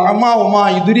அஞ்சாஹுல் ஆமா உமா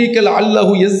இதுரீக்கல்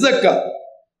அல்லஹு எஸ்ஸக்கா,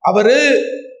 அவரு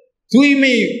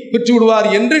தூய்மை பெற்று விடுவார்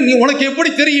என்று நீ உனக்கு எப்படி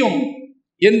தெரியும்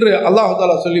என்று அல்லாஹ்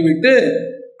தஆலா சொல்லிவிட்டு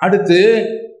அடுத்து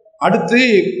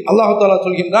அல்லாஹ் தஆலா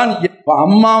சொல்கின்றான்,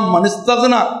 அம்மா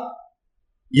மனுஸ்தகனா,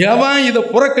 எவன் இதை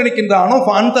புறக்கணிக்கின்றானோ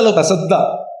அந்தல கசத்தா,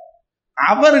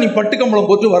 அவர் நீ பட்டுக்கம்பளம்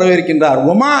போட்டு வரவேற்கின்றார்.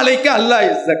 ஒமா அலைக்க அல்லாஹ்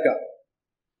எஸ்ஸக்கா,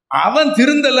 அவன்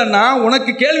திருந்தலன்னா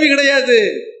உனக்கு கேள்வி கிடையாது.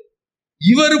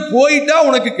 இவர் போயிட்டா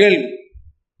உனக்கு கேள்வி.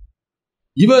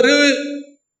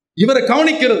 இவரை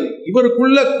கவனிக்கிறது,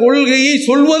 இவருக்குள்ள கொள்கையை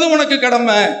சொல்வது உனக்கு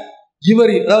கடமை.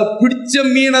 இவர் பிடிச்ச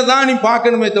மீனை தான் நீ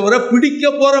பார்க்கணுமே தவிர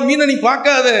பிடிக்க போற மீனை நீ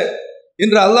பார்க்காத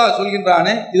என்று அல்லாஹ்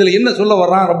சொல்கின்றானே. இதுல என்ன சொல்ல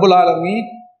வர்றான் ரப்புல் ஆலமீன்?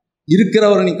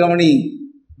 இருக்கிறவர் நீ கவனி,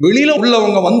 வெளியில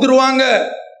உள்ளவங்க வந்துருவாங்க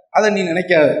அதை நீ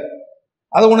நினைக்காத,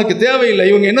 அது உனக்கு தேவையில்லை.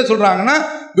 இவங்க என்ன சொல்றாங்கன்னா,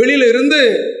 வெளியில இருந்து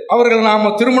அவர்கள்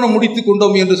நாம திருமணம் முடித்து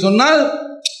கொண்டோம் என்று சொன்னால்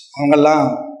அவங்கெல்லாம்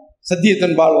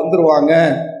சத்தியத்தின்பால் வந்துருவாங்க,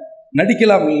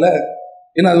 நடிக்கலாம் இல்லை.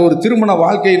 ஏன்னா அது ஒரு திருமண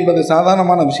வாழ்க்கை என்பது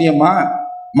சாதாரணமான விஷயமா?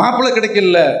 மாப்பிள்ளை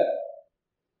கிடைக்கல,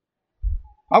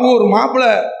 அவன் ஒரு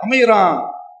மாப்பிள்ளை அமைகிறான்,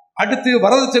 அடுத்து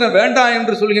வரதட்சணை வேண்டாம்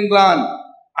என்று சொல்கின்றான்,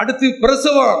 அடுத்து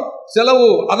பிரசவம் செலவு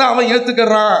அதான் அவன்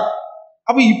ஏத்துக்கிறான்.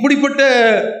 அப்ப இப்படிப்பட்ட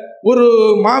ஒரு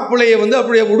மாப்பிள்ளையை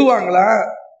அப்படியே விடுவாங்களா?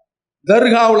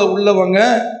 தர்காவில் உள்ளவங்க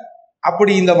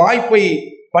அப்படி இந்த வாய்ப்பை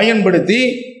பயன்படுத்தி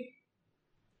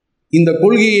இந்த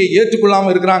கொள்கையை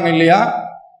ஏற்றுக்கொள்ளாமல் இருக்கிறாங்க இல்லையா?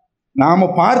 நாம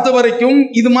பார்த்த வரைக்கும்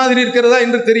இது மாதிரி இருக்கிறதா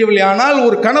என்று தெரியவில்லை. ஆனால்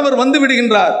ஒரு கணவர் வந்து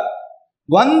விடுகின்றார்,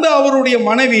 வந்து அவருடைய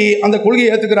மனைவி அந்த கொள்கையை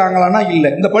ஏற்றுக்கிறாங்களான்னா இல்லை.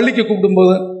 இந்த பள்ளிக்கு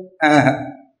கூப்பிடும்போது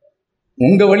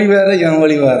உங்க வழி வேற என்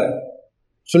வழி வேற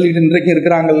சொல்லிட்டு இன்றைக்கு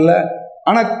இருக்கிறாங்கல்ல.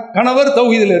 ஆனா கணவர்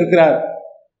தௌஹீதுல இருக்கிறார்,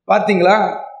 பார்த்தீங்களா?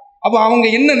 அப்ப அவங்க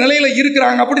என்ன நிலையில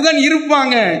இருக்கிறாங்க? அப்படிதான்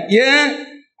இருப்பாங்க. ஏன்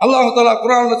அல்லாஹ் தஆலா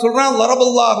குர்ஆன்ல சொல்றான்,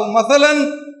 லரபல்லாஹு மஸலன்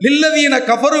லில்லதீன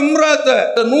கஃபரு இம்ராத்த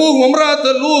நூஹ் வம்ராத்த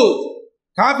லூத்.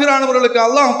 காபிரானவர்களுக்கு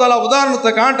அல்லாஹ் தஆலா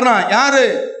உதாரணத்தை காட்டுறான். யாரு?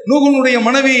 நூஹுனுடைய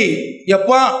மனைவி.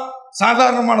 எப்பா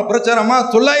சாதாரணமான பிரச்சாரமா?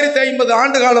 950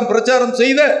 ஆண்டு காலம் பிரச்சாரம்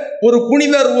செய்த ஒரு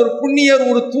புனிதர், ஒரு புண்ணியர்,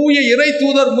 ஒரு தூய இறை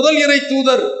தூதர், முதல் இறை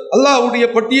தூதர், அல்லாஹ்வுடைய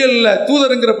பட்டியல்ல,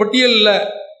 தூதர்ங்கிற பட்டியல்ல.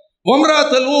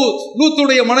 வம்ராத்த லூத்,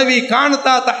 லூத்துடைய மனைவி.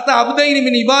 கானதா தஹ்த அப்தைனி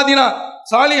மின் இபாதினா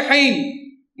சாலிஹைன்,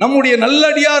 நம்முடைய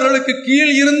நல்லடியார்களுக்கு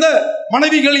கீழ் இருந்த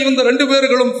மனைவிகள் இந்த 2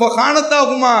 பேர்களும்.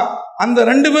 ஃபகானதாஹுமா, அந்த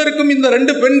 2 பேருக்கும் இந்த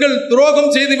 2 பெண்கள்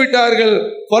துரோகம் செய்து விட்டார்கள்.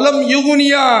 ஃபலம்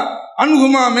யுகுனியா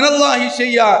அன்ஹுமா மினல்லாஹி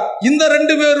ஷையா, இந்த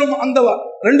 2 பேரும் அந்த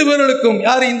 2 பேர்களுக்கும்,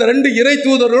 யார்? இந்த 2 இறை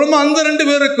தூதர்களும் அந்த 2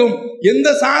 பேருக்கும் எந்த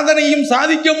சாதனையும்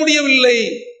சாதிக்க முடியவில்லை.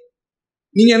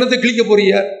 நீங்க என்னத்தை கிழிக்க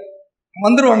போறீங்க?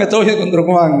 வந்துருவாங்க, தௌஹீதுக்கு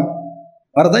வந்துருவாங்க,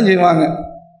 வரதான் செய்வாங்க,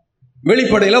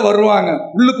 வெளிப்படையில வருவாங்க.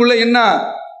 உள்ளுக்குள்ள என்ன?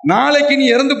 நாளைக்கு நீ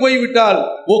இறந்து போய்விட்டால்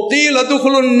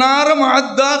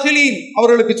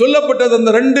அவர்களுக்கு சொல்லப்பட்டது,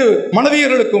 அந்த 2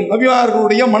 மனைவியர்களுக்கும்,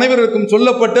 நபிமார்களுடைய மனைவியர்களுக்கும்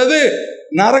சொல்லப்பட்டது,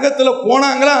 நரகத்துல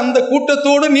போனாங்களா அந்த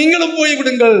கூட்டத்தோடு நீங்களும்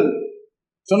போய்விடுங்கள்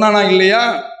சொன்னானா இல்லையா?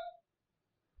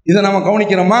 இதை நம்ம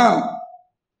கவனிக்கிறோமா?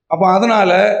 அப்ப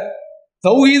அதனால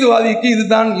தௌஹீத்வாதிக்கு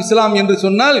இதுதான் இஸ்லாம் என்று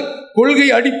சொன்னால், கொள்கை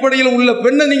அடிப்படையில் உள்ள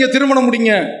பெண்ணை நீங்க திருமணம்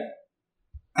முடிங்க,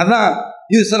 அதான்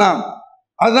இஸ்லாம்,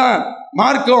 அதான்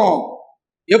மார்க்கம்.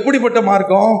 எப்படிப்பட்ட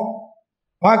மார்க்கம்?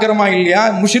 பார்க்கிறோமா இல்லையா?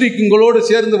 முஷ்ரிக்குங்களோடு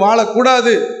சேர்ந்து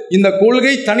வாழக்கூடாது, இந்த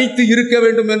கொள்கை தனித்து இருக்க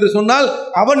வேண்டும் என்று சொன்னால்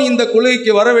அவன் இந்த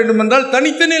கொள்கைக்கு வர வேண்டும் என்றால்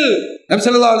தனித்து நில். நபி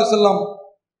ஸல்லல்லாஹு அலைஹி வஸல்லம்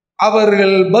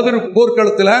அவர்கள் பத்ர்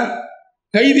போர்க்களத்தில்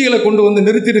கைதிகளை கொண்டு வந்து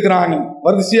நிறுத்தி இருக்கிறாங்க.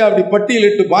 வரிசையா அப்படி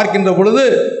பட்டியலிட்டு பார்க்கின்ற பொழுது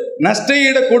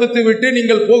நஷ்டஈட கொடுத்து விட்டு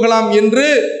நீங்கள் போகலாம் என்று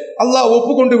அல்லாஹ்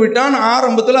ஒப்புக்கொண்டு விட்டான்.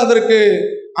 ஆரம்பத்தில் அதற்கு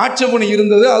ஆட்சேபனை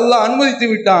இருந்தது, அல்லாஹ் அனுமதித்து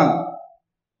விட்டான்.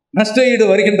 நஷ்டஈடு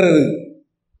வருகின்றது,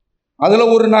 அதுல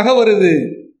ஒரு நகை வருது.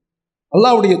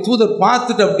 அல்லாஹ்வுடைய தூதர்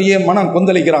பார்த்துட்டு அப்படியே மனம்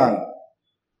கொந்தளிக்கிறாங்க.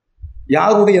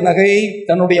 யாருடைய நகை?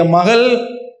 தன்னுடைய மகள்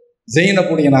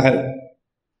ஜெயினப்புடைய நகை.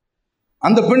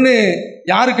 அந்த பெண்ணு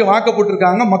யாருக்கு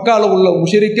வாக்கப்பட்டிருக்காங்க? மக்கால உள்ள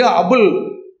முஷ்ரிக்கு அபுல்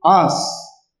ஆஸ்.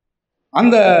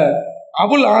 அந்த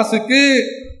அபுல் ஆஸுக்கு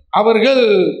அவர்கள்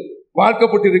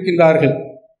வாக்கப்பட்டிருக்கின்றார்கள்.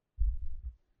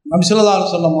 நபி ஸல்லல்லாஹு அலைஹி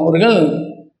வஸல்லம் அவர்கள்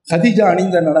கதீஜா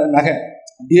அணிந்த நகை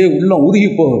அப்படியே உள்ளம் உருகி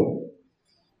போகுது.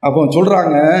 அப்போ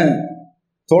சொல்றாங்க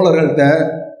தோழர்கள்ட்ட,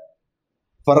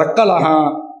 ஃபரக்கலஹா,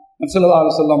 நபி ஸல்லல்லாஹு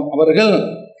அலைஹி வஸல்லம் அவர்கள்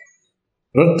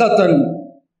ரத்தத்தன்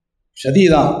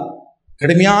ஷதீதா,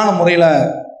 கடுமையான முறையில்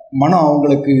மனம்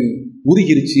அவங்களுக்கு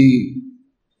உருகிருச்சு,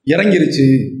 இறங்கிருச்சு.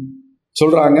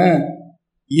 சொல்றாங்க,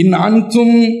 இன்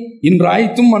அன்தும் இன்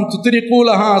ராய்த்தும் அன்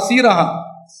துத்ரிகூலஹா அசீரஹா.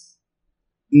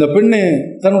 இந்த பெண்ணு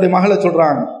தன்னுடைய மகளை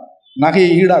சொல்றாங்க, நகையை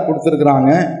ஈடா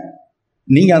கொடுத்துருக்குறாங்க,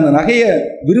 நீங்க அந்த நகையை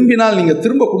விரும்பினால் நீங்க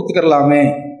திரும்ப கொடுத்துக்கலாமே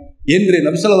என்று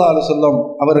நபி ஸல்லல்லாஹு அலைஹி வஸல்லம்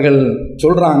அவர்கள்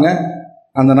சொல்றாங்க.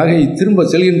 அந்த நகை திரும்ப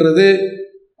செல்கின்றது.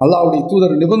 அல்லாஹ்வுடைய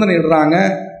தூதர் நிபந்தனை இடுறாங்க,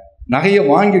 நகையை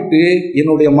வாங்கிட்டு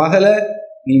என்னுடைய மகளை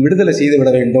நீ விடுதலை செய்து விட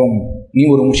வேண்டும். நீ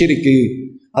ஒரு முஷ்ரிக்கு,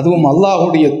 அதுவும்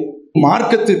அல்லாஹ்வுடைய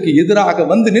மார்க்கத்திற்கு எதிராக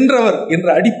வந்து நின்றவர் என்ற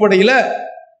அடிப்படையில்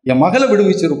என் மகளை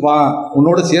விடுவிச்சிருப்பான்,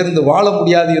 உன்னோட சேர்ந்து வாழ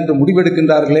முடியாது என்று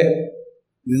முடிவெடுக்கின்றார்களே,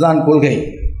 இதுதான் கொள்கை.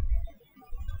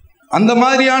 அந்த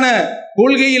மாதிரியான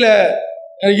கொள்கையில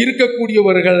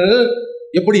இருக்கக்கூடியவர்கள்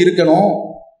எப்படி இருக்கணும்?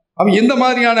 அவன் எந்த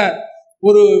மாதிரியான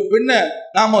ஒரு பெண்ணை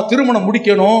நாம திருமணம்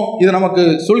முடிக்கணும், இது நமக்கு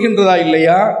சொல்கின்றதா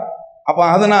இல்லையா? அப்ப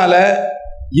அதனால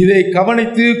இதை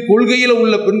கவனித்து கொள்கையில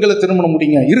உள்ள பெண்களை திருமணம்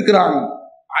முடிங்க. இருக்கிறாங்க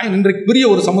இன்றைக்கு பெரிய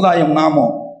ஒரு சமுதாயம். நாம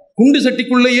குண்டு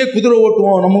சட்டிக்குள்ளேயே குதிரை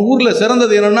ஓட்டுவோம். நம்ம ஊர்ல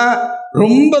சிறந்தது என்னன்னா,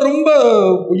 ரொம்ப ரொம்ப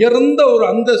உயர்ந்த ஒரு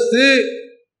அந்தஸ்து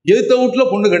எதிர்த்த வீட்டுல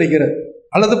பொண்ணு கிடைக்கிறது,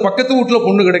 அல்லது பக்கத்து வீட்டுல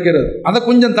பொண்ணு கிடைக்கிறது. அதை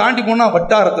கொஞ்சம் தாண்டி போனா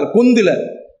வட்டாரத்துல கொந்துல,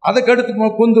 அதை கடுத்து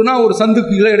கொந்துனா ஒரு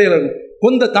சந்துக்கு இடையில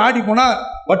கொந்த தாண்டி போனா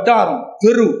வட்டாரம்,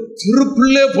 தெரு,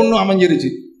 தெருக்குள்ளே பொண்ணு அமைஞ்சிருச்சு.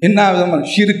 என்ன விதமான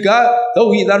ஷிர்கா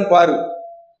தௌஹீதான் பாரு.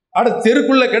 அடுத்த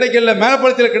தெருக்குள்ள கிடைக்கல,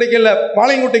 மேலப்பாளையத்தில் கிடைக்கல,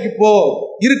 பாளையங்கோட்டைக்கு போ,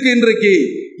 இருக்கு இன்றைக்கு.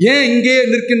 ஏன் இங்கே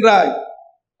நிற்கின்றாய்?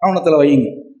 கவனத்தில் வையுங்க.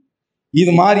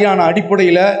 இது மாதிரியான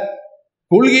அடிப்படையில்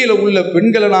கொள்கையில் உள்ள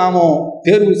பெண்களை நாம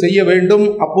தேர்வு செய்ய வேண்டும்.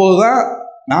 அப்போதுதான்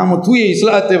நாம் தூய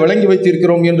இஸ்லாத்தை வழங்கி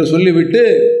வைத்திருக்கிறோம் என்று சொல்லிவிட்டு,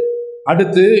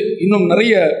 அடுத்து இன்னும்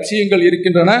நிறைய விஷயங்கள்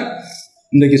இருக்கின்றன.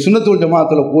 இன்றைக்கு சுன்னத்துல்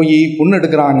ஜமாத்தில் போய் பொண்ணு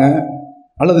எடுக்கிறாங்க,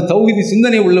 அல்லது தௌஹீது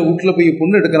சிந்தனை உள்ள வீட்டில் போய்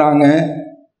பொண்ணு எடுக்கிறாங்க.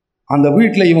 அந்த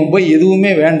வீட்டில் இவன் போய்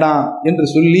எதுவுமே வேண்டாம் என்று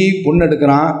சொல்லி பொண்ணு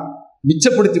எடுக்கிறான்,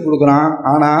 மிச்சப்படுத்தி கொடுக்குறான்.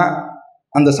 ஆனால்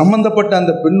அந்த சம்பந்தப்பட்ட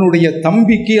அந்த பெண்ணுடைய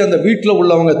தம்பிக்கு அந்த வீட்டில்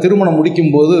உள்ளவங்க திருமணம்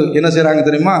முடிக்கும் போது என்ன செய்கிறாங்க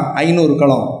தெரியுமா? 500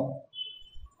 களம்,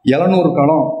 700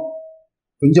 களம்.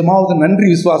 கொஞ்சமாவது நன்றி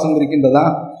விசுவாசம் இருக்கின்றதா?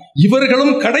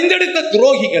 இவர்களும் கடைந்தெடுத்த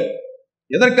துரோகிகள்.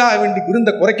 எதற்காக வேண்டி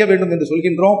விருந்த குறைக்க வேண்டும் என்று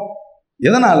சொல்கின்றோம்?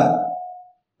 எதனால?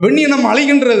 பெண்ணினம்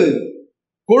அழிகின்றது,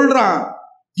 கொள்றான்.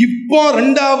 இப்போ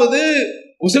 2வது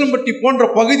உசிலம்பட்டி போன்ற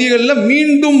பகுதிகளில்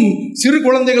மீண்டும் சிறு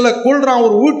குழந்தைகளை கொள்றான்.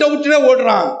 ஒரு வீட்டை விட்டுனே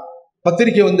ஓடுறான்.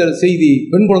 பத்திரிக்கை வந்த செய்தி,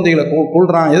 பெண் குழந்தைகளை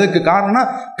கொள்றான். எதற்கு காரணம்?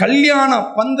 கல்யாண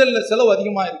பந்தல்ல செலவு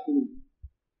அதிகமாக இருக்குது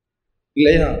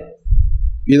இல்லையா?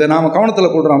 இதை நாம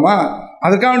கவனத்தில் கொள்றோமா?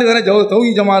 அதுக்காக வேண்டி தானே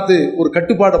தௌஹீத் ஜமாத்து ஒரு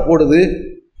கட்டுப்பாடை போடுது.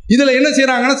 இதுல என்ன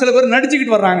செய்யறாங்கன்னா, சில பேர்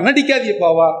நடிச்சுக்கிட்டு வர்றாங்க.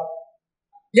 நடிக்காதீப்பாவா,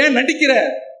 ஏன் நடிக்கிற?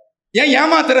 ஏன்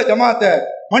ஏமாத்துற ஜமாத்தை?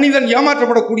 மனிதன்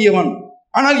ஏமாற்றப்படக்கூடியவன்.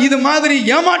 ஆனால் இது மாதிரி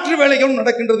ஏமாற்று வேலைகளும்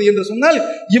நடக்கின்றது என்று சொன்னால்,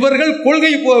 இவர்கள்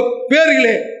கொள்கை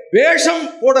பேர்களே வேஷம்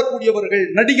போடக்கூடியவர்கள்,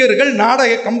 நடிகர்கள்,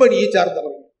 நாடக கம்பெனியை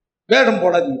சார்ந்தவர்கள். வேடம்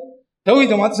போடாதீங்க.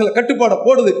 தௌஹீத் ஜமாத் சில கட்டுப்பாடை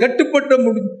போடுது. கட்டுப்பட்டு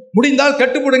முடிந்தால்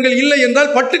கட்டுப்படுங்கள், இல்லை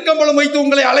என்றால் பட்டுக்கம்பளம் வைத்து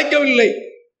உங்களை அழைக்கவில்லை.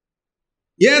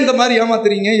 ஏன் இந்த மாதிரி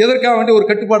ஏமாத்துறீங்க? எதற்காக வேண்டிய ஒரு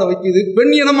கட்டுப்பாடை வைக்குது?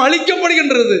 பெண் இனம்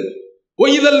அழிக்கப்படுகின்றது.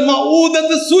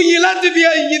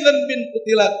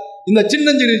 இந்த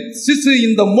சின்னஞ்சிறு சிசு,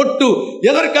 இந்த மொட்டு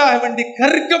எதற்காக வேண்டி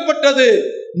கற்கப்பட்டது?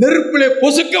 நெருப்பிலே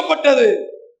பொசுக்கப்பட்டது.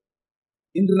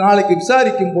 இன்று நாளைக்கு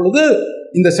விசாரிக்கும் பொழுது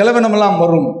இந்த செலவினமெல்லாம்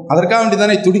வரும். அதற்காக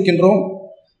வேண்டிதானே துடிக்கின்றோம்.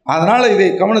 அதனால இதை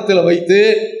கவனத்தில் வைத்து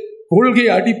கொள்கை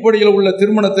அடிப்படையில் உள்ள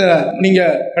திருமணத்தை நீங்க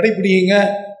கடைபிடிங்க.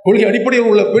 கொள்கை அடிப்படையில்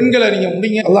உள்ள பெண்களை நீங்க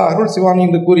முடிங்க. அல்லாஹ் அருள் சிவானி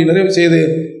என்று கூறி நிறைவு செய்து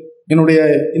என்னுடைய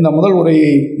இந்த முதல்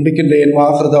உரையை முடிக்கின்றேன்.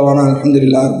 வாஹிர் தவானா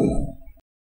அல்ஹம்துலில்லாஹ்.